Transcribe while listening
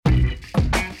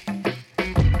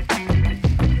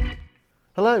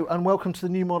Hello and welcome to the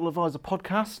New Model Advisor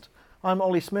podcast. I'm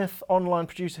Ollie Smith, online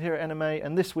producer here at NMA,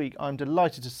 and this week I'm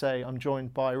delighted to say I'm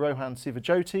joined by Rohan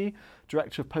Sivajoti,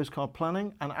 Director of Postcard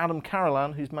Planning, and Adam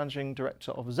Carolan, who's Managing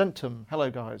Director of Zentum. Hello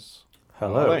guys.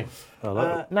 Hello.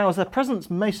 Hello. Now, as their presence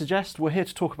may suggest, we're here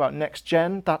to talk about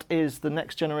NextGen. That is the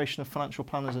next generation of financial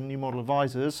planners and new model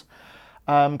advisors.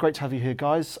 Great to have you here,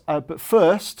 guys. But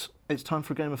first, it's time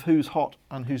for a game of who's hot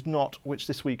and who's not, which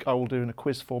this week I will do in a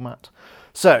quiz format.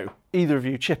 So, either of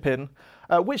you chip in.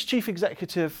 Which chief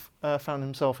executive found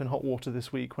himself in hot water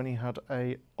this week when he had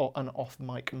an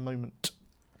off-mic moment?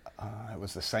 It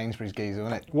was the Sainsbury's geezer,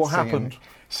 wasn't it? What happened?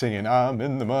 Singing "I'm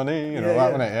in the money" and all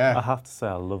that, wasn't it? Yeah. I have to say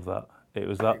I love that. It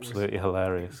was absolutely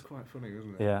hilarious. It was quite funny,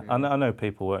 wasn't it? Yeah, I know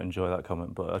people won't enjoy that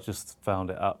comment, but I just found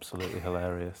it absolutely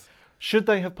hilarious. Should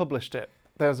they have published it?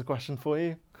 There's a question for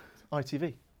you.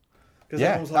 ITV.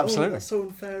 Yeah, absolutely. Oh, that's so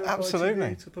unfair of Absolutely.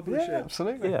 ITV to publish it.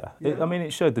 Absolutely. Yeah,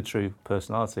 it showed the true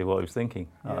personality, what he was thinking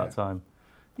at that time.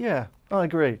 Yeah, I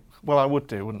agree. Well, I would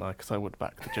do, wouldn't I? Because I would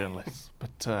back the journalists.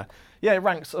 But yeah, it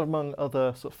ranks among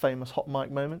other sort of famous hot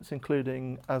mic moments,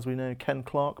 including, as we know, Ken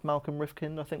Clark, Malcolm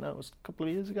Rifkind. I think that was a couple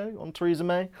of years ago on Theresa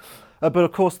May. But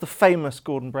of course, the famous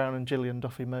Gordon Brown and Gillian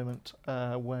Duffy moment,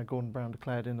 where Gordon Brown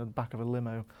declared in the back of a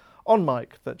limo on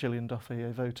mic that Gillian Duffy,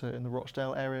 a voter in the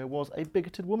Rochdale area, was a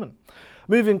bigoted woman.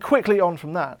 Moving quickly on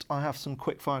from that, I have some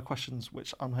quick-fire questions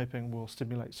which I'm hoping will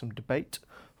stimulate some debate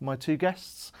for my two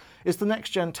guests. It's the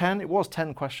NextGen 10. It was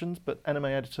 10 questions, but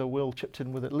NMA editor Will chipped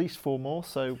in with at least 4 more,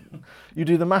 so you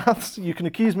do the maths. You can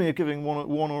accuse me of giving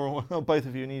one or both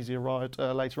of you an easier ride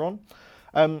later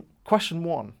on. Question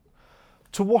 1.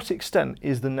 To what extent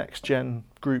is the NextGen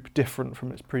group different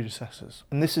from its predecessors?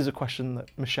 And this is a question that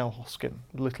Michelle Hoskin,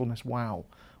 Little Miss Wow,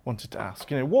 wanted to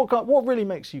ask. You know, what really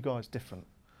makes you guys different?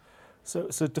 So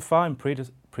define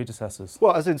predecessors.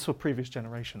 Well, as in sort of previous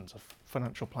generations of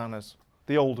financial planners,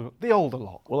 the older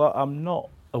lot. Well, I'm not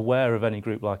aware of any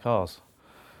group like ours.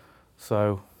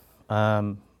 So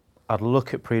I'd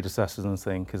look at predecessors and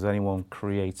think, has anyone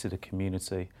created a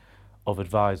community of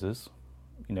advisors,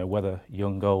 you know, whether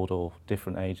young, old or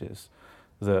different ages,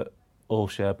 that all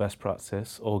share best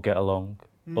practice, all get along,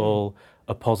 all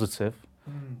are positive?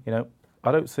 You know,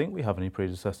 I don't think we have any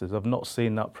predecessors. I've not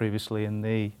seen that previously in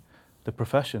the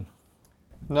profession.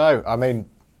 No, I mean,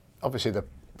 obviously the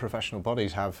professional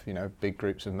bodies have, you know, big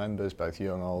groups of members, both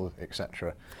young, old,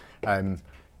 etc.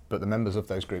 But the members of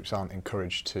those groups aren't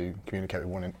encouraged to communicate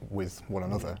with one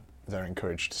another. They're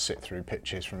encouraged to sit through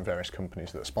pitches from various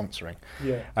companies that are sponsoring.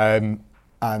 Yeah.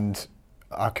 And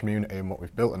our community and what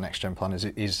we've built at NextGen Planners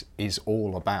is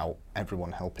all about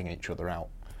everyone helping each other out.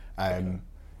 The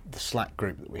Slack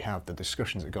group that we have, the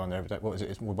discussions that go on there every day, what is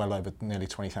it? We're well over nearly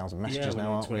 20,000 messages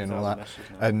now, aren't we? And all that.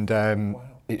 And Wow.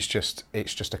 it's just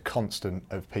a constant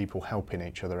of people helping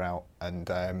each other out,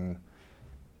 and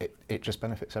it just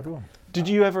benefits everyone. Did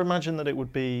you ever imagine that it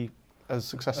would be as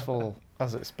successful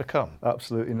as it's become?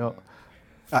 Absolutely not.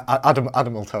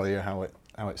 Adam will tell you how it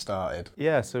started.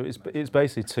 Yeah, so it's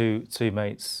basically two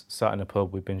mates sat in a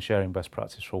pub. We've been sharing best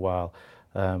practice for a while.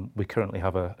 We currently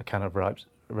have a can of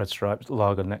Red Stripes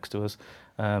lager next to us,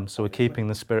 so we're keeping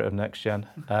the spirit of NextGen.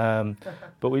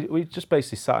 But we just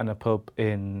basically sat in a pub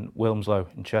in Wilmslow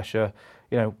in Cheshire,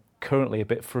 you know, currently a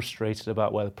bit frustrated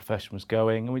about where the profession was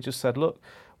going, and we just said, look,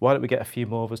 why don't we get a few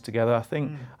more of us together? I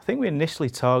think we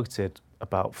initially targeted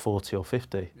about 40 or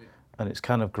 50, and it's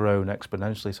kind of grown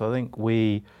exponentially. So I think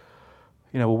we're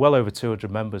well over 200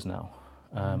 members now,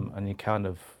 and you're kind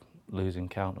of losing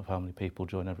count of how many people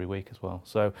join every week as well.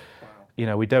 So, you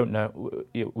know, we don't know,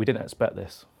 we didn't expect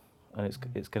this, and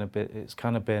it's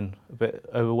kind of been a bit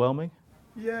overwhelming.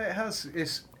 Yeah, it has.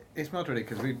 It's mad really,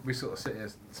 because we sort of sit here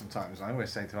sometimes, and I always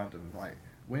say to Adam, like,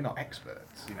 we're not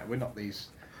experts, you know, we're not these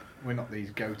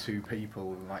go-to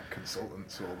people like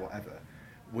consultants or whatever.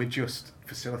 We're just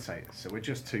facilitators, so we're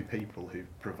just two people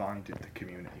who've provided the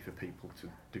community for people to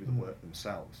do the work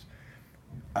themselves.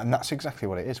 And that's exactly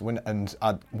what it is. One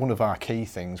of our key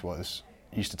things was,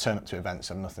 used to turn up to events,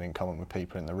 have nothing in common with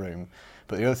people in the room.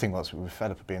 But the other thing was, we were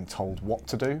fed up of being told what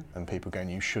to do, and people going,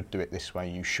 you should do it this way,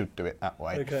 you should do it that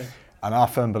way. Okay. And our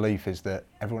firm belief is that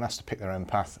everyone has to pick their own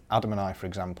path. Adam and I, for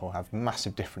example, have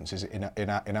massive differences in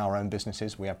our own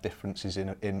businesses. We have differences in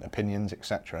opinions,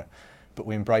 etc. But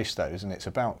we embrace those, and it's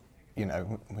about, you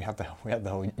know, we had the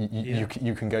whole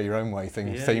you can go your own way theme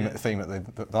at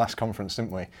the last conference,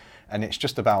 didn't we? And it's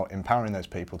just about empowering those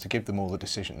people to give them all the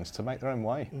decisions to make their own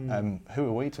way. Who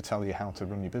are we to tell you how to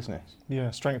run your business? Yeah,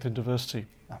 strength and diversity.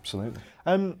 Absolutely.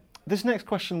 This next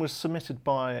question was submitted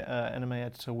by NMA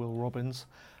editor Will Robbins.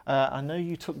 I know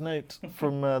you took note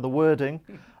from the wording.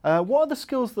 What are the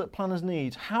skills that planners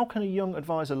need? How can a young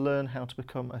advisor learn how to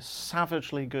become a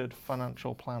savagely good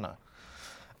financial planner?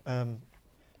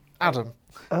 Adam.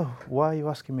 Oh, why are you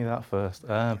asking me that first?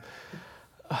 Well,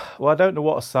 I don't know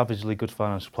what a savagely good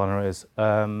financial planner is.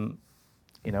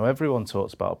 Everyone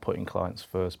talks about putting clients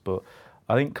first, but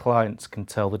I think clients can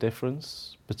tell the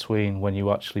difference between when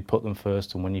you actually put them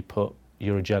first and when you put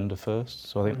your agenda first.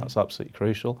 So I think that's absolutely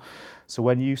crucial. So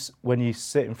when you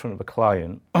sit in front of a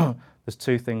client, there's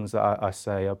two things that I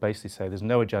say. I basically say there's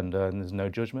no agenda and there's no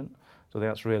judgment. So I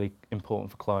think that's really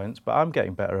important for clients. But I'm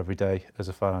getting better every day as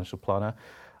a financial planner.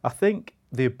 I think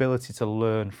the ability to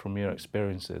learn from your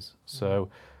experiences. So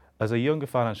as a younger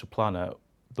financial planner,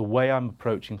 the way I'm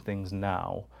approaching things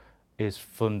now is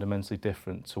fundamentally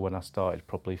different to when I started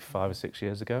probably 5 or 6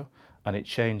 years ago, and it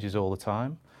changes all the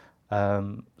time.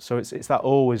 So it's that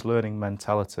always learning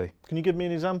mentality. Can you give me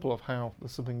an example of how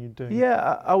there's something you're doing?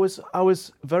 Yeah, I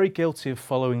was very guilty of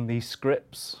following these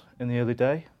scripts in the early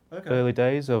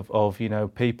days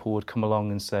of people would come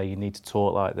along and say you need to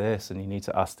talk like this and you need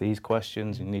to ask these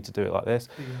questions and you need to do it like this.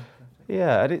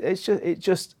 Yeah, and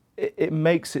it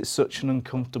makes it such an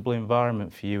uncomfortable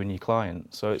environment for you and your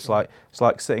client. So it's like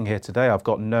sitting here today. I've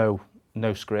got no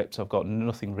script. I've got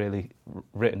nothing really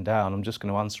written down. I'm just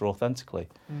going to answer authentically.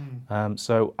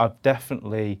 So I've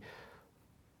definitely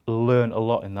learned a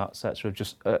lot in that sector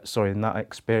of in that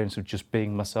experience of just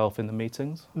being myself in the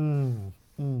meetings.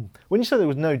 When you say there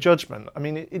was no judgment, I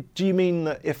mean, do you mean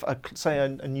that if, say,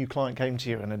 a new client came to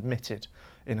you and admitted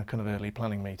in a kind of early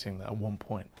planning meeting that at one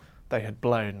point they had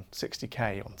blown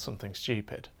 60k on something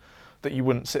stupid, that you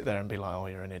wouldn't sit there and be like, oh,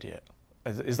 you're an idiot?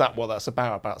 Is that what that's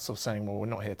about sort of saying, well, we're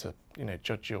not here to,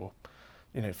 judge your,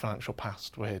 financial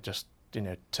past. We're here just,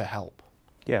 to help.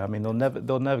 Yeah, I mean, they'll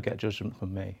never get judgment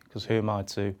from me, because who am I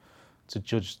to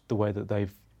judge the way that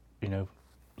they've,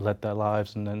 led their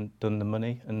lives and then done the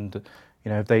money? And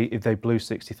if they blew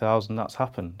 60,000, that's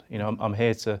happened. I'm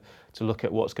here to look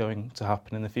at what's going to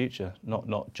happen in the future,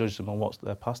 not judge them on what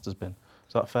their past has been.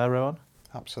 Is that fair, Rohan?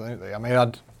 Absolutely. I mean,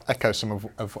 I'd echo some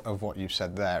of what you've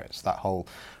said there. It's that whole,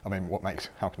 how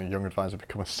can a young advisor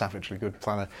become a savagely good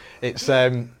planner? It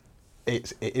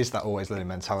is that always learning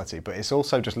mentality, but it's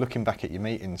also just looking back at your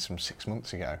meetings from 6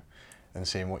 months ago and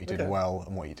seeing what you did well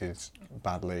and what you did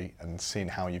badly and seeing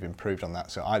how you've improved on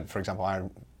that. So for example, I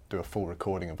do a full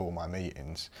recording of all my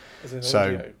meetings. As in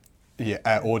audio?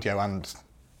 Yeah, audio and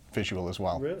visual as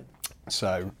well. Really?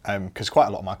 So, because quite a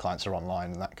lot of my clients are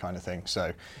online and that kind of thing,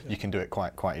 so you can do it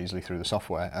quite easily through the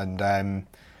software. And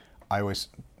I always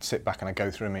sit back and I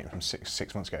go through a meeting from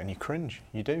six months ago, and you cringe,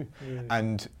 you do. Really?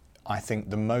 And I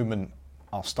think the moment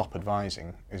I'll stop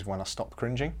advising is when I stop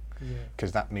cringing,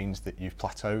 because that means that you've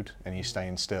plateaued and you're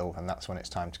staying still, and that's when it's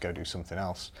time to go do something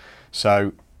else.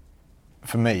 So,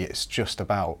 for me, it's just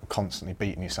about constantly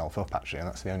beating yourself up, actually, and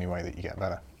that's the only way that you get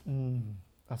better.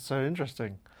 That's so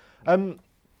interesting.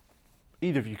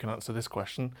 Either of you can answer this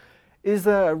question. Is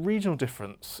there a regional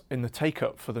difference in the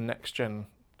take-up for the NextGen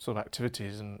sort of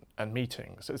activities and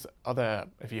meetings?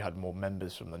 Have you had more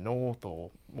members from the north or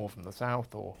more from the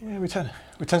south? Or yeah, we tend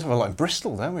to have a lot in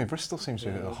Bristol, don't we? Bristol seems to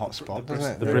be a hot spot, doesn't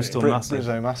it? The Bristol Massive.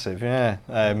 Bristol Massive, yeah.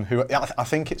 I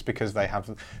think it's because they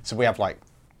have. So we have like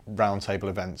roundtable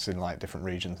events in like different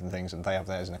regions and things, and they have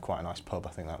theirs in quite a nice pub. I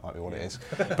think that might be what it is.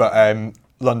 But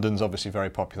London's obviously very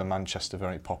popular, Manchester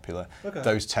very popular.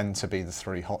 Those tend to be the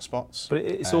three hotspots. But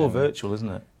it's all virtual, isn't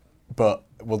it? But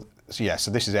so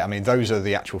this is it. I mean, those are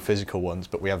the actual physical ones,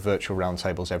 but we have virtual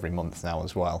roundtables every month now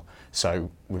as well. So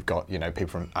we've got people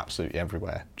from absolutely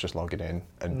everywhere just logging in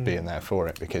and being there for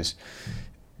it, because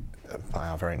by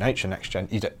our very nature,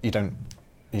 NextGen,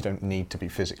 you don't need to be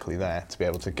physically there to be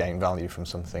able to gain value from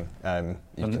something.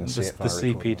 You can see it via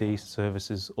the CPD service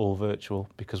is all virtual,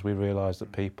 because we realised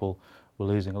that people were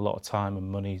losing a lot of time and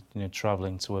money,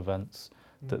 travelling to events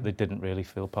that they didn't really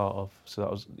feel part of. So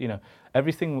that was,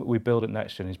 everything we build at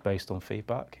NextGen is based on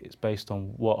feedback. It's based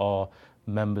on what our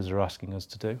members are asking us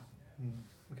to do.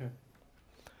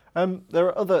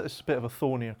 There are it's a bit of a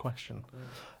thornier question.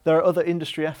 There are other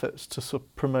industry efforts to sort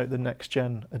of promote the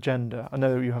NextGen agenda. I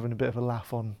know you were having a bit of a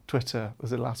laugh on Twitter,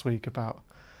 was it last week, about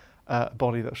a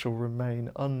body that shall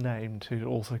remain unnamed, who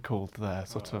also called their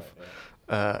sort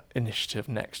of initiative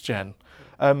NextGen.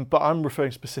 But I'm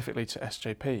referring specifically to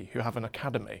SJP, who have an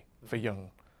academy for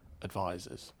young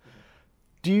advisors.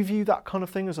 Do you view that kind of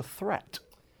thing as a threat?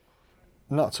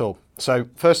 Not at all. So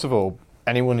first of all,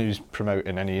 anyone who's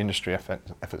promoting any industry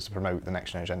efforts to promote the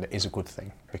next gen agenda is a good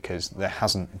thing, because there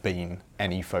hasn't been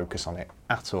any focus on it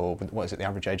at all. What is it, the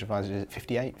average age of advisors, is it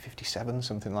 58, 57,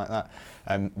 something like that?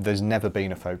 There's never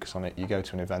been a focus on it. You go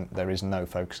to an event, there is no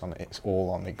focus on it. It's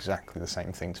all on exactly the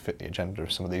same thing to fit the agenda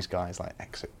of some of these guys, like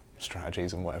exit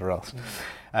strategies and whatever else.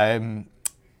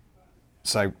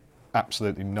 So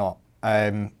absolutely not.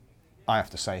 I have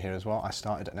to say here as well, I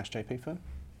started at an SJP firm.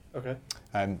 Okay.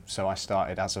 So I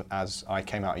started as I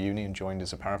came out of uni and joined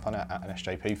as a paraplanner at an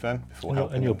SJP firm before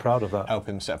helping. And you're proud of that.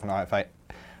 Helping set up an IFA.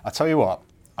 I tell you what,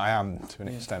 I am to an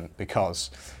extent, because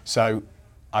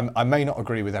I may not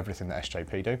agree with everything that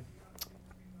SJP do,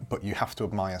 but you have to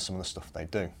admire some of the stuff they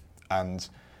do. And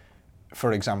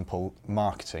for example,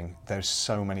 marketing, there's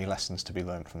so many lessons to be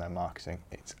learned from their marketing.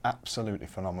 It's absolutely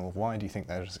phenomenal. Why do you think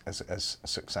they're as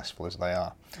successful as they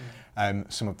are?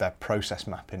 Some of their process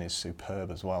mapping is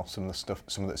superb as well. Some of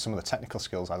the technical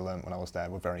skills I learned when I was there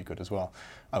were very good as well.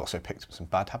 I also picked up some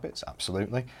bad habits,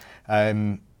 absolutely.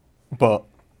 But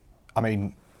I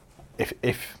mean, if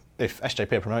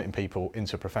SJP are promoting people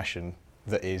into a profession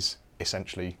that is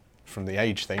essentially, from the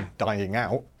age thing, dying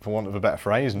out, for want of a better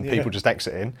phrase, and people just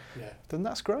exiting, then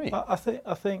that's great. I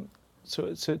think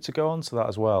to go on to that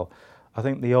as well, I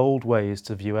think the old way is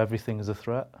to view everything as a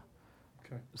threat.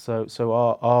 Okay.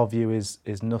 So our view is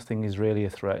nothing is really a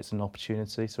threat, it's an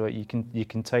opportunity. So you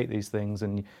can take these things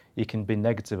and you can be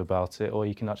negative about it, or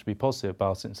you can actually be positive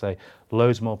about it and say,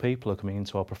 loads more people are coming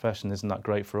into our profession, isn't that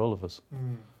great for all of us?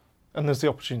 And there's the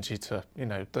opportunity to,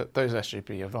 those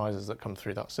SJP advisors that come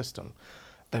through that system,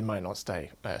 they might not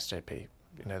stay at SJP,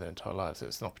 their entire lives.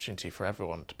 It's an opportunity for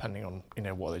everyone, depending on,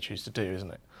 what they choose to do,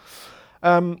 isn't it?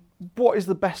 What is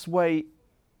the best way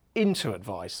into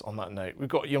advice on that note? We've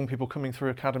got young people coming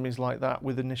through academies like that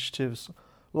with initiatives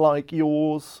like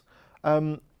yours.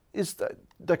 There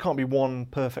can't be one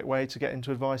perfect way to get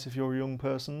into advice if you're a young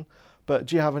person, but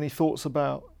do you have any thoughts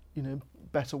about,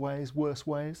 better ways, worse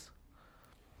ways?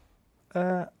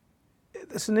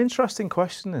 It's an interesting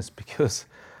question, this, because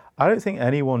I don't think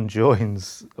anyone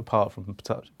joins, apart from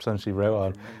potentially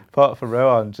Rohan. Apart from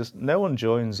Rohan, just no one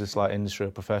joins this industry or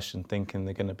profession thinking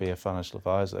they're going to be a financial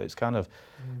advisor. It's kind of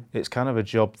a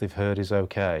job they've heard is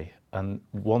okay, and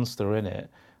once they're in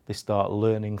it, they start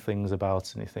learning things about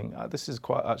it, and you think, this is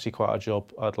actually quite a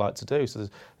job I'd like to do. So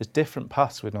there's different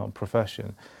paths within our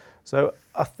profession. So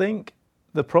I think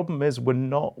the problem is we're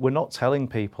not telling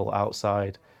people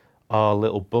outside our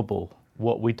little bubble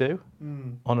what we do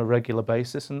on a regular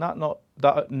basis, and that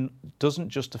doesn't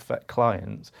just affect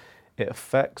clients, it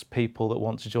affects people that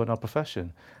want to join our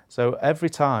profession. So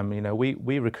every time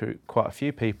we recruit quite a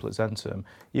few people at Zentum,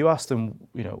 you ask them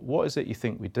what is it you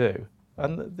think we do,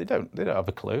 and they don't have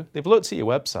a clue. They've looked at your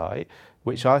website,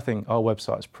 which I think our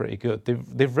website's pretty good.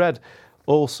 They've read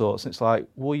all sorts, and it's like,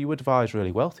 well, you advise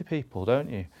really wealthy people, don't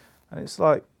you? And it's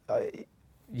like,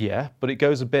 yeah, but it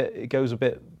goes a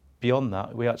bit beyond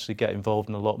that. We actually get involved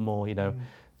in a lot more,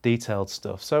 detailed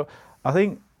stuff. So I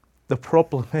think the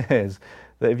problem is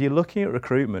that if you're looking at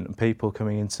recruitment and people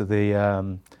coming into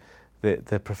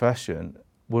the profession,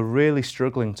 we're really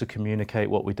struggling to communicate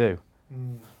what we do.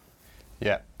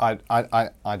 Yeah,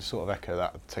 I'd sort of echo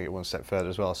that, take it one step further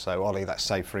as well. So Ollie, let's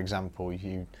say for example,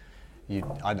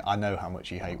 I know how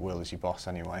much you hate Will as your boss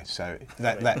anyway. So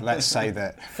let's say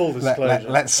that full disclosure.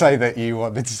 Let's say that you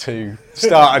wanted to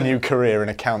start a new career in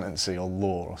accountancy or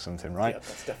law or something, right? Yeah,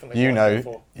 that's definitely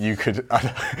you could.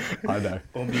 I know.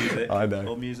 Or music. I know.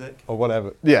 Or music. Or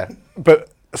whatever. Yeah, but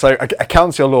so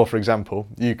accountancy or law, for example,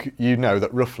 you know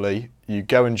that roughly you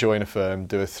go and join a firm,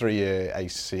 do a 3-year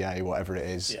ACA, whatever it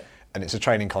is. Yeah. And it's a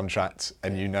training contract,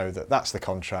 and you know that that's the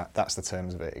contract, that's the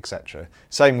terms of it, etc.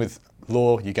 Same with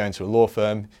law. You go into a law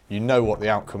firm, you know what the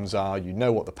outcomes are, you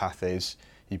know what the path is,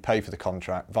 you pay for the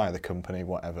contract via the company,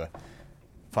 whatever.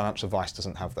 Financial advice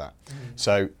doesn't have that.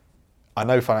 So I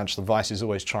know financial advice is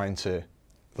always trying to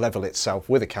level itself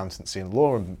with accountancy and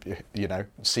law, and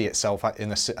see itself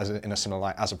in a similar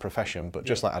light as a profession. But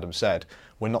just like Adam said,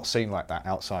 we're not seen like that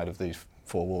outside of these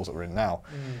 4 walls that we're in now.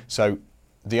 So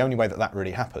the only way that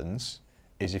really happens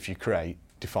is if you create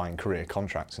defined career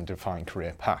contracts and defined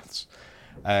career paths,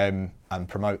 and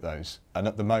promote those. And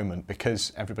at the moment,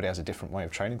 because everybody has a different way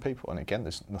of training people, and again,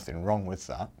 there's nothing wrong with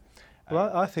that.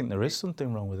 Well, I think there is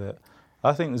something wrong with it.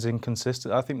 I think there's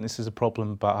inconsistency. I think this is a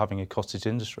problem about having a cottage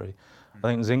industry. I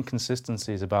think there's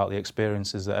inconsistencies about the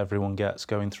experiences that everyone gets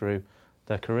going through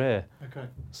their career. Okay.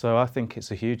 So I think it's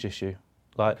a huge issue.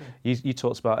 You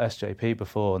talked about SJP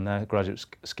before and their graduate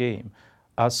scheme.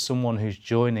 As someone who's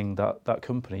joining that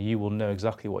company, you will know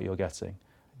exactly what you're getting.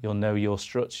 You'll know your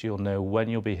struts, you'll know when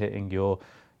you'll be hitting your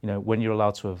when you're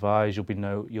allowed to advise,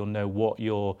 you'll know what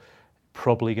you're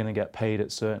probably going to get paid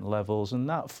at certain levels, and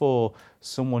that for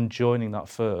someone joining that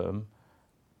firm,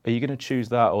 are you going to choose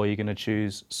that, or are you going to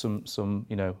choose some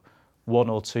 1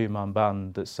 or 2 man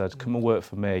band that said, come and work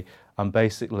for me, and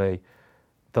basically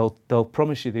they'll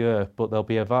promise you the earth, but they'll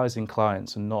be advising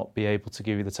clients and not be able to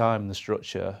give you the time and the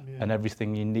structure and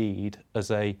everything you need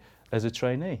as a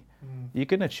trainee. You're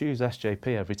going to choose SJP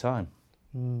every time.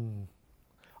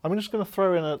 I'm just going to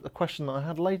throw in a question that I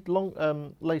had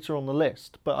later on the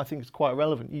list, but I think it's quite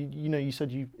relevant. You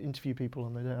said you interview people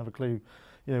and they don't have a clue,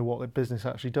 what their business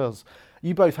actually does.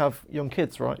 You both have young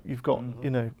kids, right? You've got,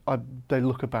 they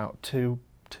look about 2,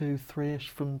 3-ish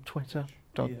from Twitter.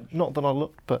 Not that I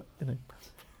looked, but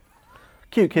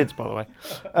cute kids, by the way.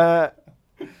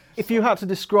 If you had to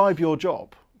describe your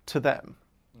job to them,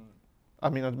 I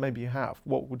mean, maybe you have.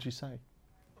 What would you say?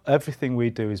 Everything we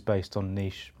do is based on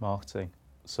niche marketing.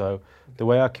 So the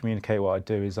way I communicate what I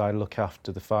do is I look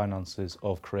after the finances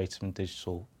of creative and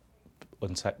digital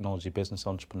and technology business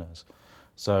entrepreneurs.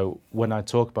 So when I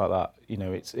talk about that,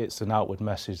 it's an outward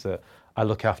message that I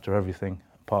look after everything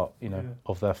part,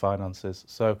 of their finances.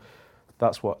 So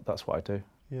that's what I do.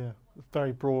 Yeah,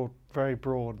 very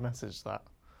broad message that.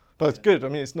 But it's good. I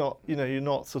mean, it's not, you're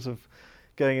not sort of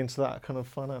going into that kind of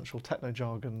financial techno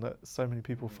jargon that so many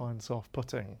people find so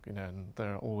off-putting, and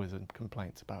there are always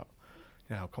complaints about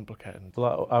how complicated.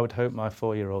 Well, I would hope my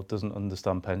 4-year-old doesn't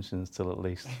understand pensions till at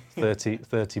least 30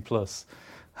 plus.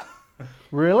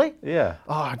 Really? Yeah.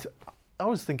 Oh, I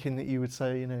was thinking that you would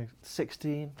say,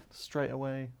 16 straight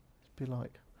away. Be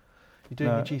like, you're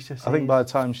doing your GCSEs. I think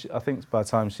by the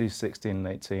time she's 16 and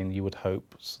 18, you would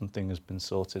hope something has been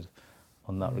sorted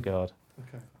on that regard.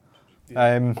 Okay.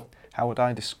 Yeah. How would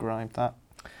I describe that?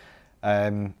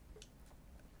 I'd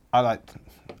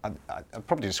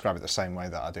probably describe it the same way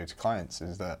that I do to clients,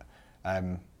 is that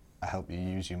I help you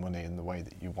use your money in the way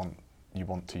that you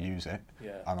want to use it,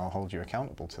 and I'll hold you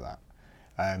accountable to that.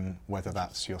 Whether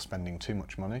that's you're spending too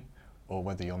much money or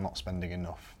whether you're not spending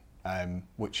enough,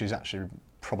 which is actually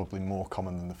probably more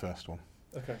common than the first one.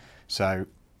 Okay. So,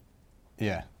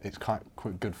 yeah, it's quite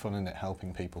good fun, isn't it,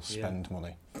 helping people spend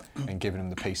money and giving them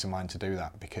the peace of mind to do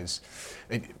that, because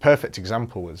perfect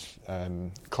example was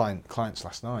clients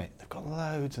last night. They've got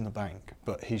loads in the bank,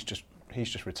 but he's just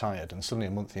retired and suddenly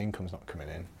a monthly income's not coming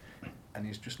in. And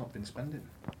he's just not been spending.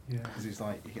 Yeah. Because he's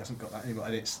like, he hasn't got that anymore.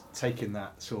 And it's taking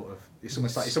that sort of, it's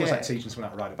almost like teaching someone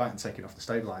how to ride a bike and taking off the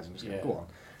stabiliser and just going, go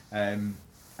on.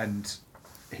 And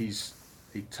he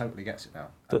totally gets it now.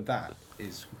 And that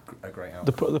is a great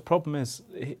outcome. The problem is,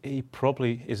 he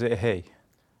probably, is it a he?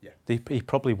 Yeah. He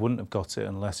probably wouldn't have got it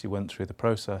unless he went through the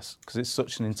process, because it's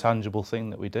such an intangible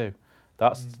thing that we do.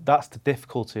 That's the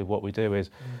difficulty of what we do is,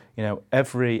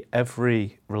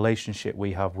 every relationship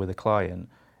we have with a client,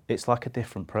 it's like a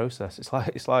different process.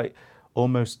 It's like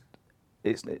almost,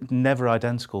 it's never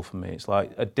identical for me. It's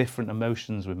like a different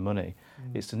emotions with money.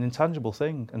 It's an intangible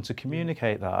thing, and to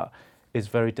communicate that is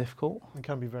very difficult. It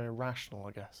can be very rational,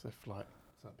 I guess, if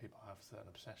some people have certain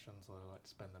obsessions or they like to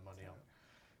spend their money on,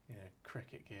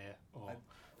 cricket gear or.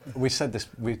 We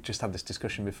just had this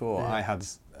discussion before. I had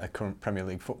a current Premier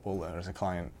League footballer as a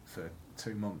client For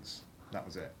 2 months. That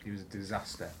was it. He was a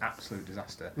disaster, absolute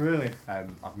disaster. Really?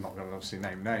 I'm not going to obviously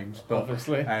name names, but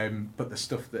obviously. But the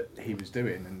stuff that he was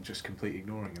doing and just completely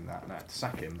ignoring him, and I had to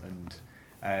sack him.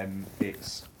 And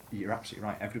you're absolutely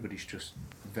right. Everybody's just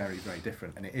very, very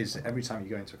different, and it is every time you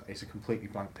go into it's a completely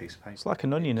blank piece of paper. It's like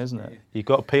an onion, isn't it? You've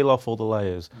got to peel off all the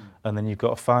layers, and then you've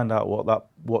got to find out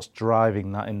what's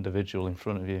driving that individual in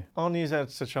front of you. Our news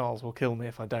editor Charles will kill me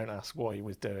if I don't ask what he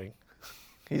was doing.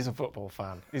 He's a football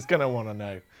fan. He's going to want to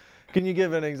know. Can you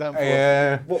give an example?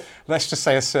 Let's just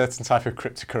say a certain type of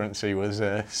cryptocurrency was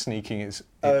sneaking its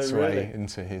way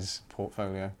into his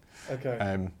portfolio.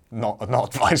 Okay. Not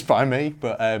advised by me,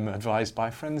 but advised by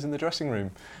friends in the dressing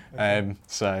room. Okay.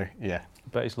 So, yeah. I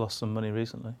bet he's lost some money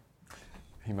recently.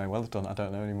 He may well have done. I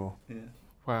don't know anymore. Yeah.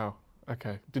 Wow.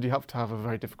 Okay. Did you have to have a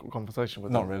very difficult conversation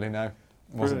with him? Not really, no. It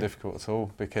wasn't difficult at all,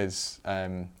 because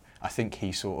I think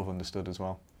he sort of understood as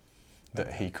well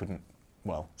that he couldn't.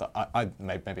 Well, that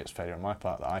maybe it's failure on my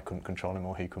part that I couldn't control him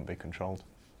or he couldn't be controlled.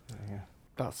 Yeah.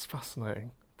 That's fascinating.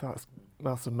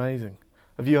 That's amazing.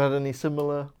 Have you had any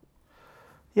similar?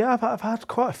 Yeah, I've had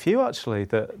quite a few actually.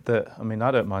 That I mean,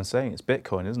 I don't mind saying it's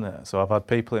Bitcoin, isn't it? So I've had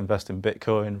people invest in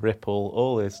Bitcoin, Ripple,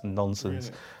 all this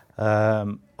nonsense.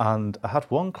 Really? And I had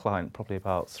one client probably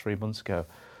about 3 months ago,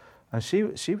 and she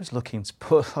was looking to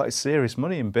put like serious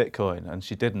money in Bitcoin, and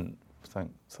she didn't.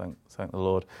 Thank the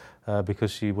Lord.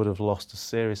 Because she would have lost a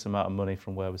serious amount of money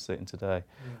from where we're sitting today.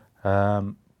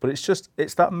 But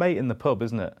it's that mate in the pub,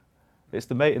 isn't it? It's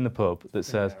the mate in the pub that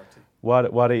says, why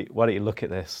don't you look at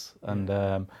this?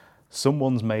 And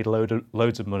someone's made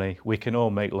loads of money. We can all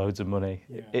make loads of money.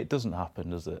 Yeah. It doesn't happen,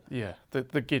 does it? Yeah,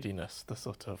 the giddiness, the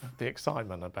sort of the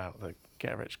excitement about the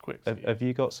get rich quick. Have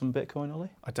you got some Bitcoin, Ollie?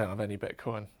 I don't have any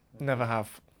Bitcoin. Never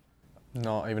have.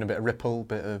 Not even a bit of Ripple,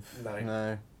 bit of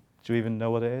no. Do you even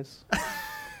know what it is?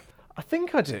 I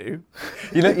think I do.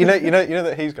 You know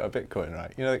that he's got a Bitcoin,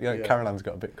 right? You know Yeah. Carolan's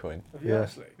got a Bitcoin. Have you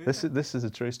actually? This is a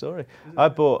true story. I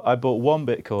bought one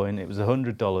Bitcoin. It was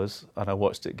 $100, and I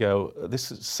watched it go. This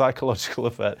is psychological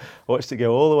effect. I watched it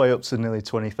go all the way up to nearly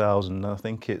 20,000. I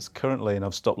think it's currently, and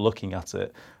I've stopped looking at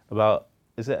it, about,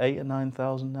 is it 8,000 or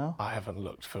 9,000 now? I haven't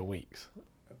looked for weeks.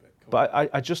 But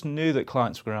I just knew that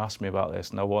clients were going to ask me about this,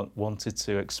 and I wanted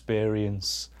to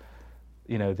experience,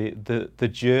 the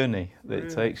journey that it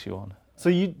takes you on. So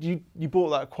you bought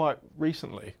that quite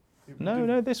recently?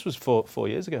 No, this was 4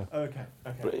 years ago. Okay.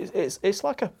 But it's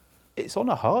like it's on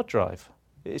a hard drive.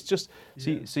 It's just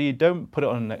so you don't put it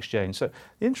on an exchange. So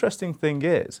the interesting thing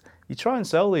is, you try and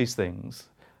sell these things,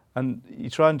 and you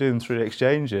try and do them through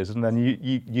exchanges, and then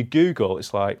you Google.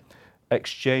 It's like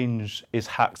exchange is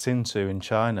hacked into in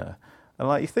China, and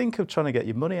like you think of trying to get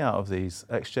your money out of these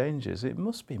exchanges, it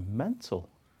must be mental.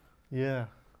 Yeah.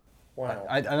 Wow.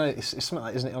 I know it's something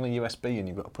like, isn't it on a USB and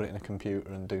you've got to put it in a computer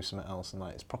and do something else, and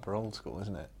like it's proper old school,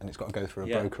 isn't it? And it's got to go through a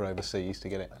broker overseas to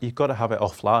get it. You've got to have it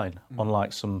offline on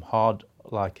like some hard,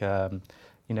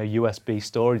 USB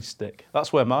storage stick.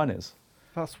 That's where mine is.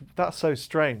 That's so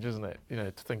strange, isn't it?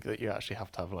 To think that you actually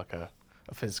have to have like a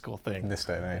physical thing. In this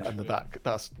day and age. And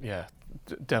that's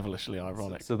devilishly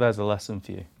ironic. So there's a lesson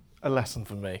for you. A lesson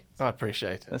for me. I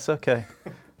appreciate it. It's okay.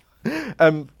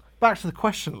 Back to the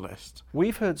question list.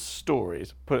 We've heard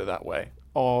stories, put it that way,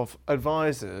 of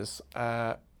advisors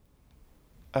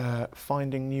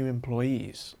finding new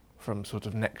employees from sort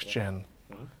of next-gen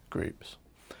groups.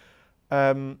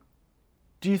 Do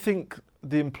you think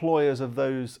the employers of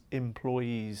those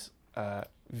employees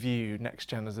view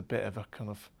NextGen as a bit of a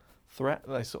kind of threat?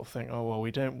 They sort of think, oh, well,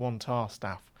 we don't want our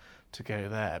staff to go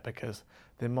there because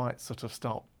they might sort of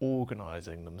start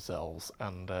organising themselves,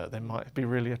 and they might be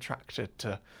really attracted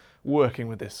to working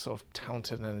with this sort of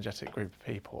talented and energetic group of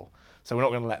people. So we're not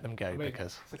going to let them go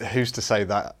because... Who's to say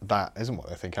that isn't what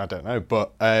they think? I don't know.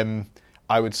 But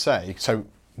I would say, so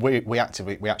we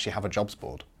actually have a jobs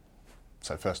board.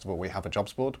 So first of all, we have a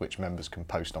jobs board which members can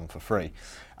post on for free,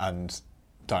 and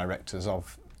directors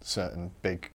of certain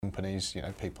big companies,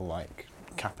 people like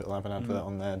Capital have an advert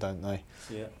on there, don't they?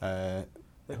 Yeah.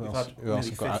 Who else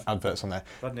have got adverts on there?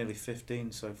 We've had nearly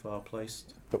 15 so far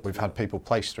placed. But we've had people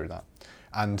placed through that.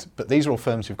 But these are all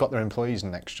firms who've got their employees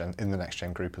in the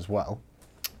NextGen group as well.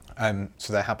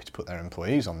 So they're happy to put their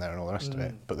employees on there and all the rest of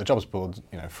it. But the jobs board's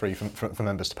free for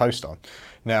members to post on.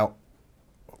 Now,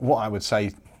 what I would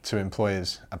say to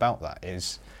employers about that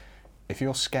is, if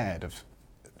you're scared of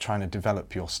trying to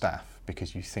develop your staff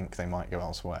because you think they might go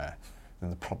elsewhere, then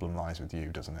the problem lies with you,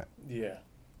 doesn't it? Yeah.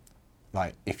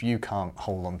 Like, if you can't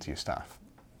hold on to your staff,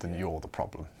 then you're the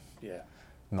problem, Yeah.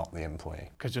 not the employee.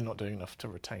 Because you're not doing enough to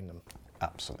retain them.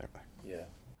 Absolutely. Yeah.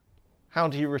 How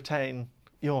do you retain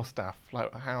your staff?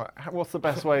 Like, what's the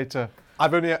best way to...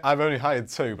 I've only hired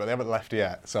 2, but they haven't left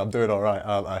yet, so I'm doing all right,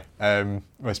 aren't I?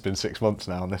 It's been 6 months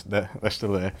now, and they're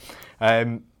still there.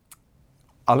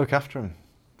 I look after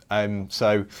them.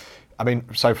 So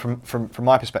from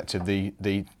my perspective,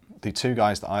 the 2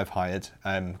 guys that I've hired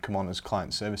come on as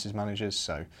client services managers,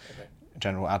 so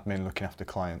general admin, looking after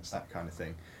clients, that kind of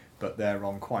thing. But they're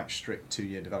on quite strict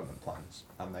 2-year development plans,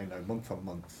 and they know month on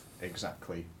month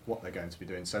exactly what they're going to be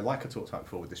doing. So like I talked about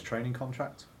before with this training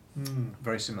contract,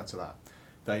 very similar to that.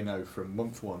 They know from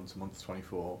month 1 to month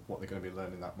 24 what they're going to be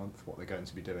learning that month, what they're going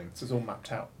to be doing. So it's all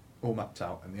mapped out. All mapped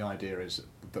out, and the idea is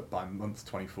that by month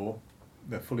 24,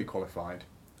 they're fully qualified,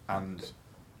 and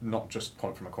not just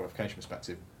from a qualification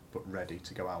perspective, but ready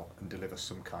to go out and deliver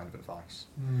some kind of advice.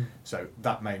 So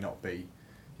that may not be,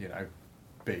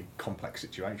 big complex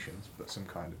situations, but some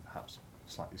kind of perhaps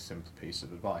slightly simple piece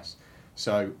of advice.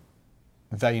 So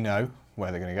they know where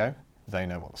they're going to go. They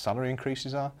know what the salary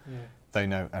increases are. Yeah. They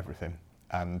know everything.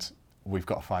 And we've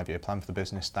got a 5-year plan for the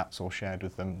business. That's all shared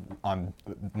with them.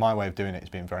 My way of doing it is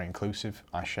being very inclusive.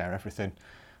 I share everything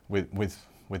with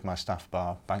my staff,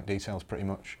 bar bank details pretty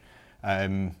much.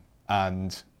 And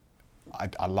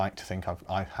I like to think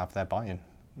I have their buy-in.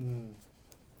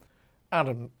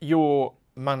 Adam, you're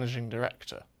managing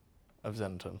director of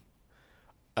Zenton.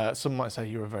 Some might say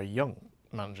you're a very young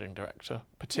managing director,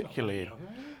 particularly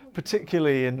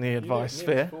in the advice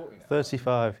sphere.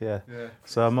 35, yeah.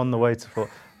 So I'm on the way to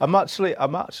 40. I'm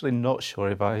actually not sure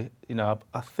if I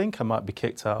think I might be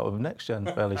kicked out of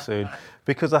NextGen fairly soon,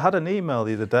 because I had an email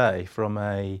the other day from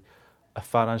a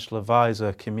financial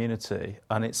advisor community,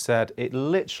 and it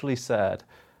literally said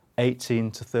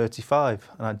 18 to 35,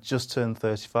 and I just turned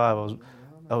 35.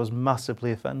 I was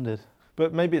massively offended.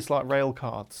 But maybe it's like rail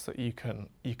cards that you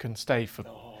can stay for.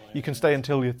 You can stay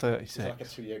until you're 36. It's like a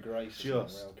 2-year grace.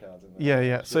 Just. Rail cards, isn't it?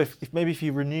 Yeah. So if maybe if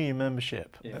you renew your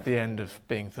membership at the end of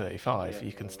being 35,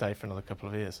 you can stay for another couple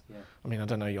of years. Yeah. I mean, I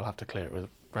don't know. You'll have to clear it with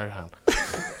Rohan.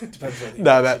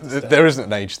 No, there isn't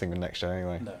an age thing with NextGen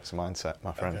anyway. No. It's a mindset,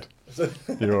 my friend. Okay.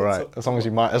 You're all right. As long as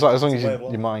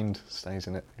your mind stays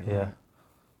in it. You're all right.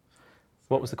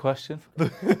 What was the question?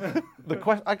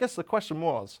 I guess the question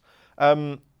was,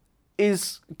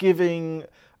 is giving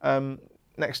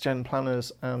NextGen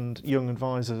planners and young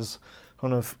advisors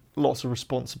kind of lots of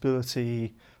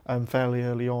responsibility fairly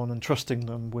early on, and trusting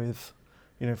them with,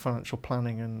 financial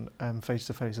planning and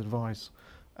face-to-face advice.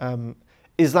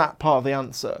 Is that part of the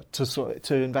answer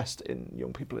to invest in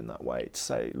young people in that way, to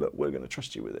say, look, we're going to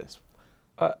trust you with this?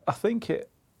 I think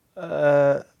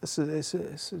it's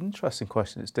an interesting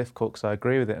question. It's difficult because I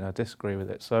agree with it and I disagree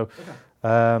with it. So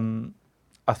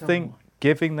I think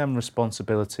giving them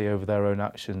responsibility over their own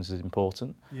actions is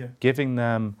important. Yeah. Giving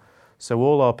them, so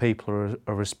all our people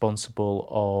are responsible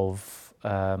of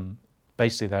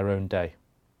basically their own day.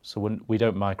 So we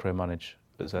don't micromanage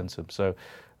at Zentum. So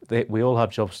we all have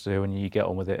jobs to do, and you get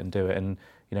on with it and do it. And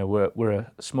we're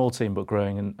a small team but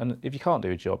growing. And if you can't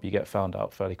do a job, you get found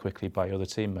out fairly quickly by other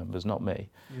team members, not me.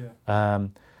 Yeah.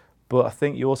 But I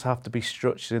think you also have to be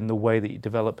structured in the way that you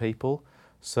develop people.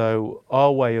 So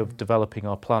our way of developing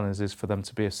our planners is for them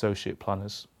to be associate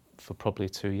planners for probably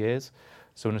 2 years.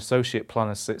 So an associate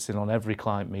planner sits in on every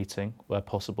client meeting where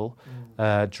possible,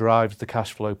 drives the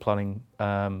cash flow planning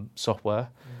software,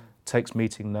 takes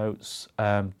meeting notes,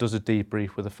 does a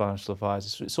debrief with the financial advisor.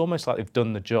 So it's almost like they've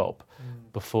done the job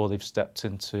before they've stepped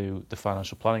into the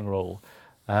financial planning role.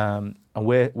 And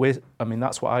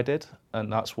that's what I did,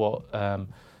 and that's what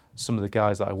some of the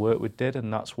guys that I work with did,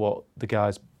 and that's what the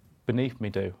guys beneath me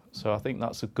do. So I think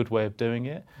that's a good way of doing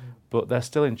it, but they're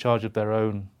still in charge of their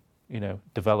own,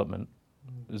 development.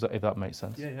 If that makes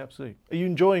sense. Yeah, absolutely. Are you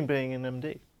enjoying being an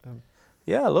MD?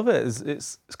 Yeah, I love it.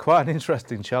 It's quite an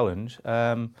interesting challenge.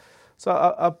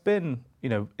 So I've been,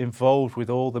 involved with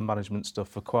all the management stuff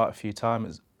for quite a few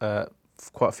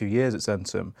years at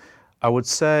Zentum. I would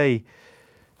say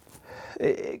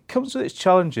it comes with its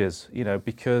challenges,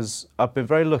 because I've been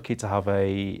very lucky to have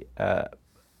a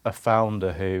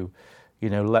founder who,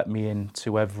 let me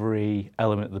into every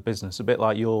element of the business, a bit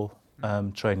like your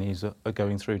trainees are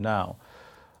going through now.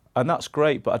 And that's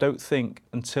great, but I don't think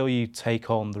until you take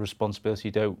on the responsibility,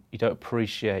 you don't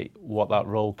appreciate what that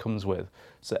role comes with.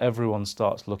 So everyone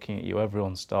starts looking at you,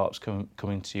 everyone starts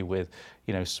coming to you with,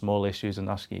 small issues and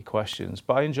asking you questions.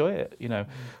 But I enjoy it,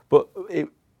 But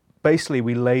basically,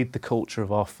 we laid the culture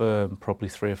of our firm probably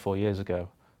 3 or 4 years ago.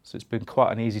 So it's been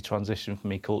quite an easy transition for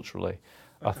me culturally.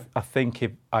 Okay. I think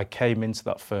if I came into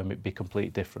that firm, it'd be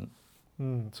completely different.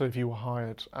 So if you were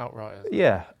hired outright?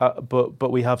 Yeah,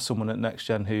 but we have someone at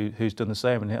NextGen who's done the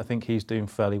same, and I think he's doing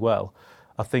fairly well.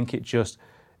 I think it just,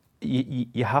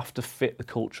 you have to fit the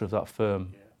culture of that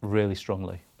firm really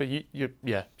strongly. But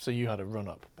so you had a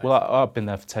run-up? Well, I've been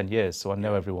there for 10 years, so I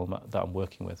know everyone that I'm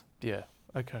working with. Yeah,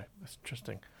 okay, that's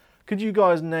interesting. Could you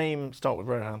guys start with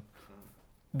Rohan,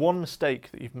 one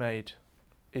mistake that you've made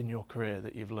in your career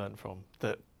that you've learned from,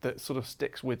 that sort of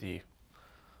sticks with you?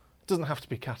 It doesn't have to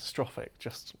be catastrophic,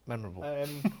 just memorable.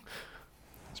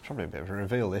 It's probably a bit of a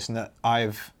reveal, isn't it?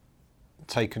 I've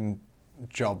taken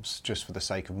jobs just for the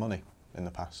sake of money in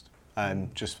the past,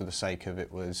 and just for the sake of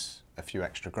it was a few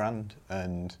extra grand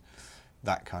and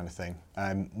that kind of thing.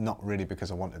 Not really because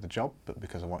I wanted the job, but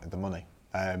because I wanted the money.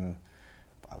 I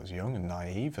was young and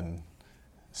naive and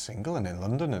single and in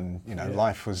London, and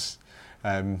life was,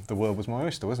 the world was my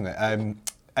oyster, wasn't it? And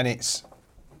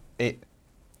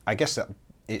I guess that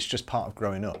it's just part of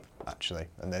growing up, actually.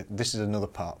 And this is another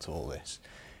part to all this,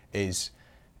 is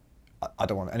I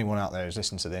don't want anyone out there who's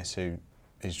listening to this who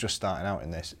is just starting out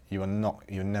in this. You're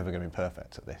never going to be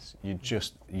perfect at this.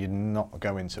 You're not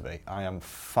going to be. I am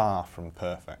far from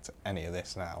perfect at any of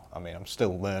this now. I mean, I'm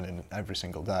still learning every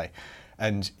single day.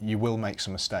 And you will make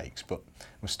some mistakes, but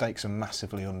mistakes are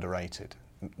massively underrated.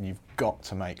 You've got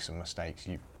to make some mistakes.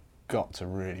 You've got to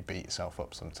really beat yourself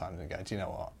up sometimes and go, do you know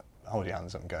what? Hold your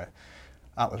hands up and go,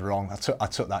 that was wrong. I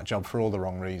took that job for all the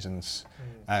wrong reasons,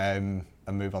 and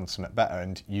move on to something better.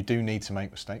 And you do need to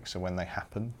make mistakes, so when they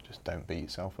happen, just don't beat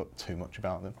yourself up too much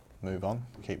about them. Move on,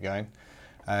 keep going.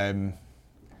 Because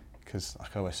because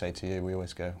like I always say to you, we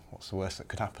always go, what's the worst that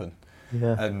could happen?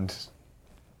 Yeah. And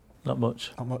Not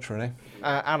much. not much really.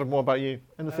 Adam, what about you?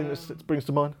 Anything that brings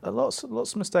to mind? Lots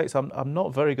of mistakes. I'm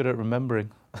not very good at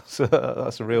remembering, so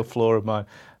that's a real flaw of mine.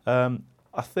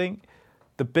 I think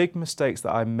the big mistakes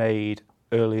that I made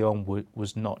early on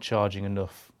was not charging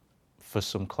enough for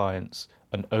some clients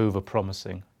and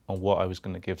over-promising on what I was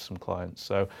going to give some clients.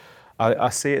 So I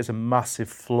see it as a massive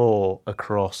flaw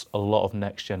across a lot of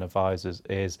next-gen advisors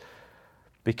is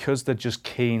because they're just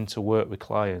keen to work with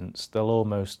clients, they'll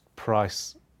almost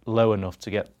price low enough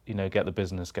to get the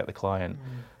business, get the client.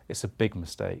 It's a big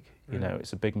mistake.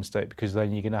 It's a big mistake because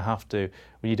then you're going to have to,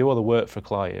 when you do all the work for a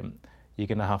client, you're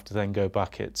going to have to then go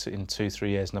back in 2-3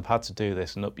 years, and I've had to do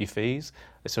this and up your fees.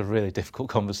 It's a really difficult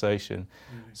conversation.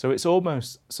 So it's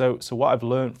almost, so what I've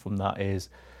learned from that is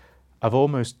I've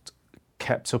almost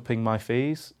kept upping my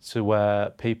fees to where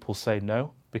people say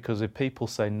no, because if people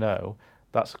say no,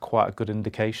 that's quite a good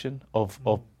indication of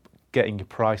getting your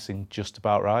pricing just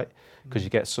about right, because you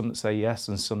get some that say yes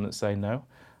and some that say no.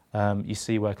 You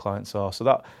see where clients are. So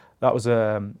that was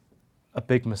a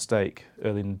big mistake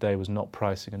early in the day, was not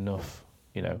pricing enough,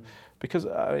 because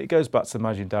it goes back to the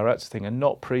managing director thing and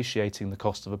not appreciating the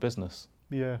cost of a business.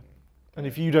 Yeah. And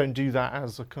if you don't do that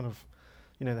as a kind of,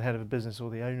 the head of a business or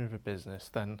the owner of a business,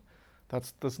 then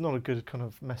that's not a good kind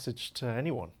of message to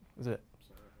anyone, is it?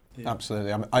 Yeah.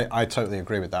 Absolutely. I totally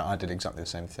agree with that. I did exactly the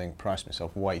same thing, priced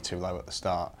myself way too low at the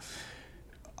start.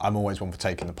 I'm always one for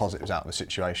taking the positives out of the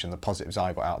situation. The positives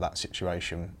I got out of that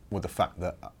situation were the fact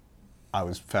that I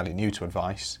was fairly new to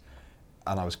advice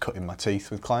and I was cutting my teeth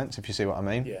with clients, if you see what I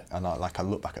mean. Yeah. And I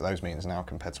look back at those meetings now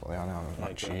compared to what they are now, I'm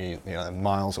actually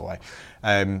miles away.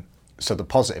 So the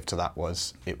positive to that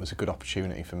was it was a good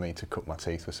opportunity for me to cut my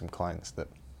teeth with some clients that,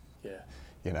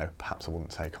 perhaps I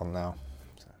wouldn't take on now.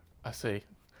 So. I see.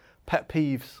 Pet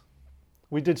peeves.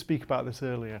 We did speak about this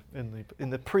earlier in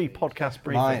the pre-podcast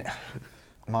briefing.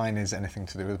 Mine is anything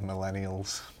to do with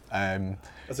millennials.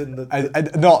 As in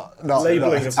not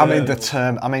labelling of I mean the millennials.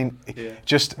 term. I mean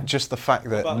just the fact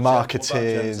that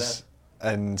marketeers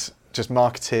and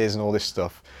all this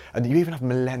stuff, and you even have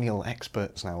millennial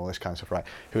experts now, all this kind of stuff, right?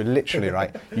 Who are literally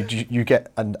right. You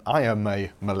get, and I am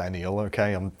a millennial.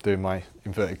 Okay, I'm doing my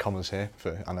inverted commas here.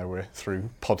 I know we're through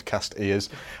podcast ears,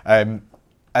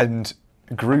 and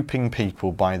grouping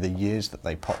people by the years that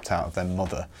they popped out of their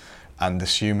mother, and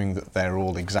assuming that they're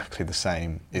all exactly the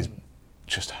same is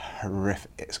just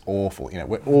horrific. It's awful.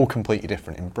 We're all completely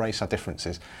different. Embrace our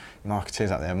differences.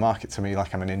 Marketeers out there market to me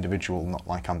like I'm an individual, not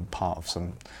like I'm part of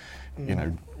some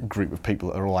group of people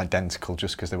that are all identical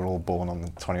just because they were all born on the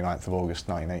 29th of August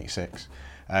 1986.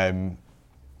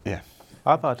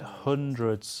 I've had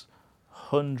hundreds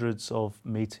of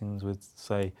meetings with,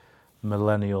 say,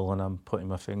 millennial, and I'm putting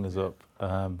my fingers up,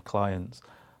 clients,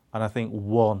 and I think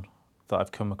one that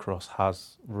I've come across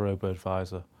has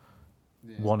robo-advisor.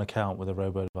 One account with a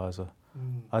robo-advisor.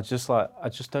 I just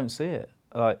don't see it.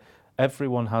 Like,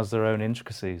 everyone has their own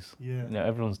intricacies.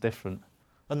 Everyone's different.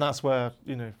 And that's where,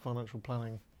 financial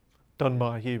planning done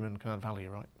by a human can add value,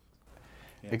 right?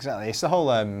 Yeah. Exactly. It's the whole,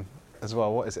 as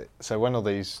well, what is it? So when all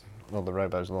the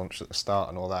robos launched at the start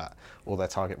and all that, all their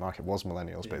target market was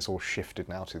millennials, but it's all shifted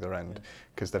now to their end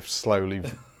because they've slowly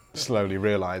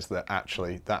realised that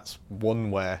actually that's one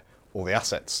where all the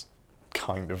assets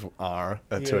kind of are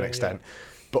to an extent,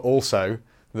 but also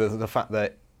the fact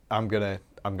that I'm gonna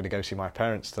go see my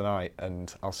parents tonight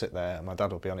and I'll sit there and my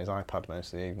dad will be on his iPad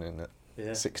most of the evening at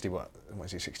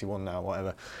 61 now,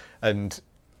 whatever, and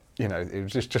it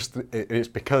was it's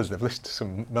because they've listened to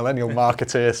some millennial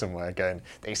marketeer somewhere going,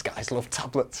 these guys love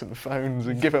tablets and phones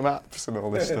and give them apps and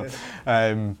all this stuff,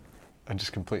 and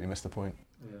just completely missed the point.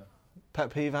 Pet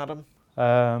peeve, Adam?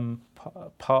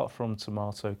 Apart from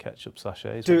tomato ketchup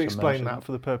sachets. Do explain that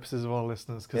for the purposes of our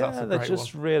listeners, because that's a great they're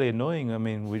just really annoying. I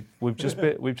mean, we've just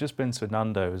been to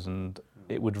Nando's, and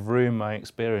it would ruin my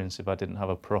experience if I didn't have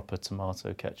a proper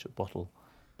tomato ketchup bottle.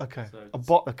 Okay,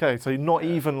 so not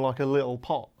even like a little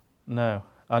pot. No,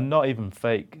 and not even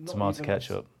fake tomato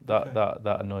ketchup.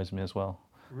 That annoys me as well.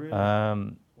 Really?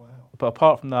 Wow. But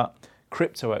apart from that,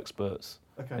 crypto experts.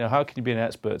 Okay. How can you be an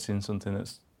expert in something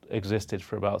that's existed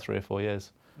for about 3 or 4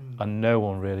 years and no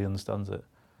one really understands it?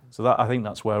 So I think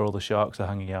that's where all the sharks are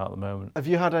hanging out at the moment. Have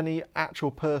you had any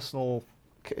actual personal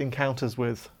encounters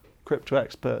with crypto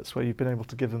experts where you've been able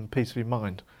to give them peace of your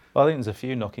mind? Well, I think there's a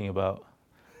few knocking about.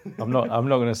 I'm not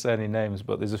going to say any names,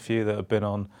 but there's a few that have been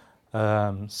on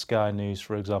Sky News,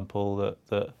 for example.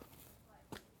 That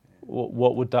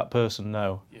what would that person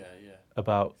know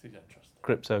about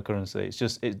cryptocurrency? It's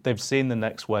just they've seen the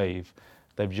next wave,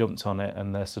 they've jumped on it,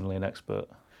 and they're suddenly an expert.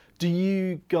 Do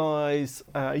you guys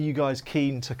are you guys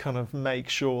keen to kind of make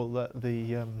sure that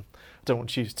the I don't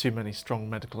want to use too many strong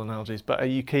medical analogies, but are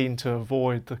you keen to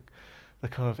avoid the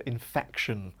kind of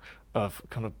infection of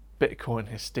kind of Bitcoin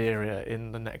hysteria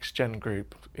in the next gen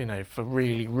group? You know, for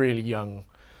really really young.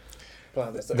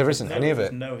 Well, there isn't any of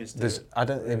it. No hysteria. I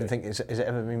don't even think has it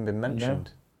ever been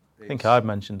mentioned. I think I've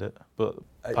mentioned it, but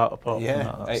apart from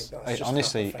that, That's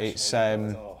honestly, it's.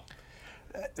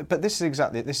 But this is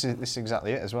exactly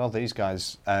it as well. These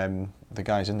guys, the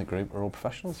guys in the group, are all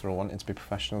professionals. They're all wanting to be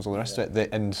professionals. All the rest of it,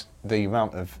 and the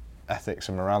amount of ethics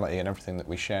and morality and everything that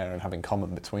we share and have in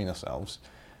common between ourselves,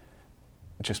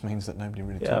 just means that nobody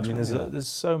really. Yeah, I talks mean, about it. there's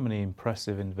so many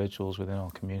impressive individuals within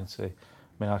our community.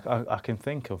 I mean, I can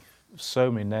think of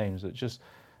so many names that just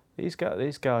these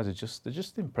guys are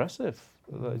just impressive.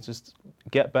 They just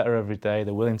get better every day.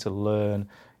 They're willing to learn.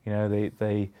 You know,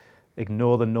 they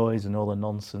ignore the noise and all the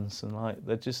nonsense, and like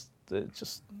they're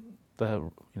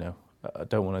you know, I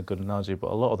don't want a good analogy,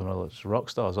 but a lot of them are just rock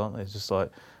stars, aren't they? It's just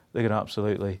like they're going to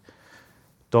absolutely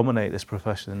dominate this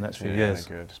profession in the next few years.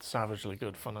 Good. Savagely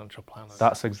good financial planners.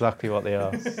 That's exactly what they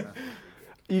are.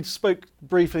 You spoke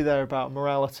briefly there about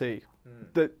morality.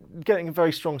 That getting a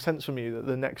very strong sense from you that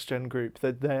the next gen group,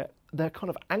 that they're kind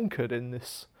of anchored in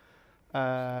this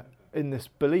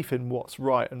belief in what's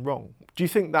right and wrong. Do you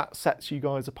think that sets you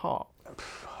guys apart?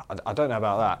 I don't know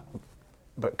about that,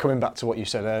 but coming back to what you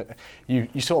said, you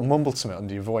sort of mumbled something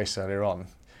under your voice earlier on,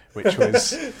 which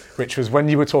was when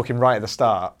you were talking right at the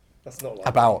start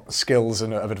about skills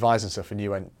and of advice and stuff, and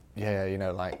you went, yeah, you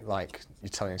know, like you're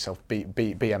telling yourself be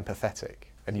empathetic,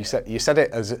 and you said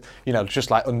it as, you know, just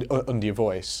like under your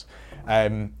voice.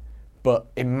 But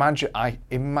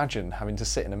imagine having to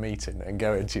sit in a meeting and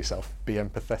go into yourself, be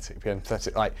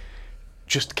empathetic, like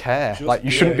just care. You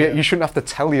shouldn't have to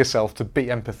tell yourself to be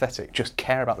empathetic. Just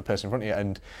care about the person in front of you.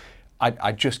 And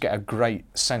I just get a great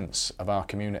sense of our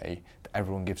community that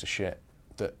everyone gives a shit,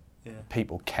 that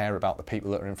people care about the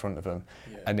people that are in front of them.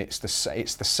 Yeah. And it's the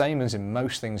same as in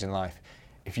most things in life.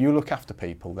 If you look after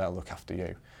people, they'll look after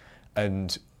you.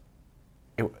 And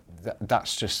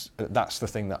that's the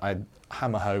thing that I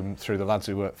hammer home through the lads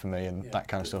who work for me and that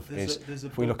kind of stuff.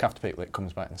 If we look after people, it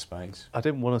comes back in spades. I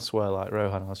didn't want to swear like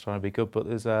Rohan. I was trying to be good, but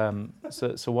there's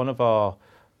so one of our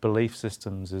belief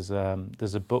systems is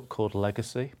there's a book called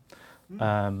Legacy,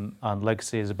 and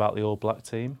Legacy is about the All Black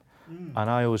team, and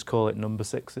I always call it number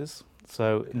sixes.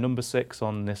 So number 6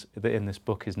 in this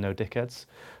book is no dickheads.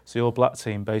 So the All Black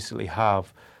team basically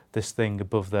have this thing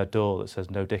above their door that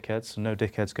says no dickheads. So no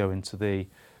dickheads go into the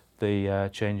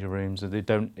changing rooms, and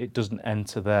it doesn't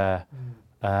enter their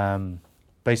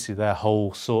basically their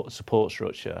whole support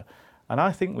structure. And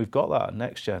I think we've got that at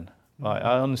NextGen. Like,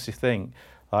 I honestly think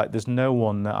like there's no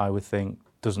one that I would think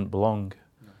doesn't belong.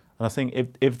 And I think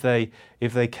if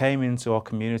they came into our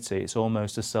community, it's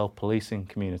almost a self-policing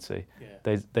community.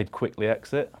 Yeah. They'd quickly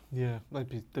exit. Yeah,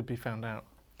 they'd be found out.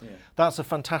 Yeah. That's a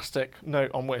fantastic note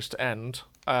on which to end.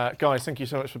 Guys, thank you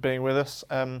so much for being with us.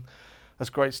 That's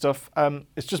great stuff.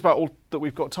 It's just about all that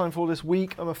we've got time for this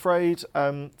week, I'm afraid.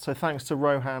 So thanks to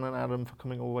Rohan and Adam for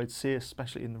coming all the way to see us,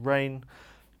 especially in the rain.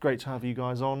 Great to have you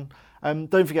guys on.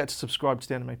 Don't forget to subscribe to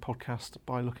the Anime Podcast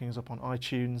by looking us up on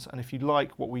iTunes. And if you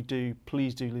like what we do,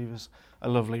 please do leave us a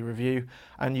lovely review.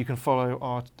 And you can follow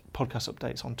our podcast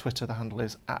updates on Twitter. The handle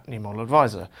is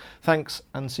 @NewModelAdvisor. Thanks,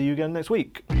 and see you again next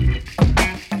week.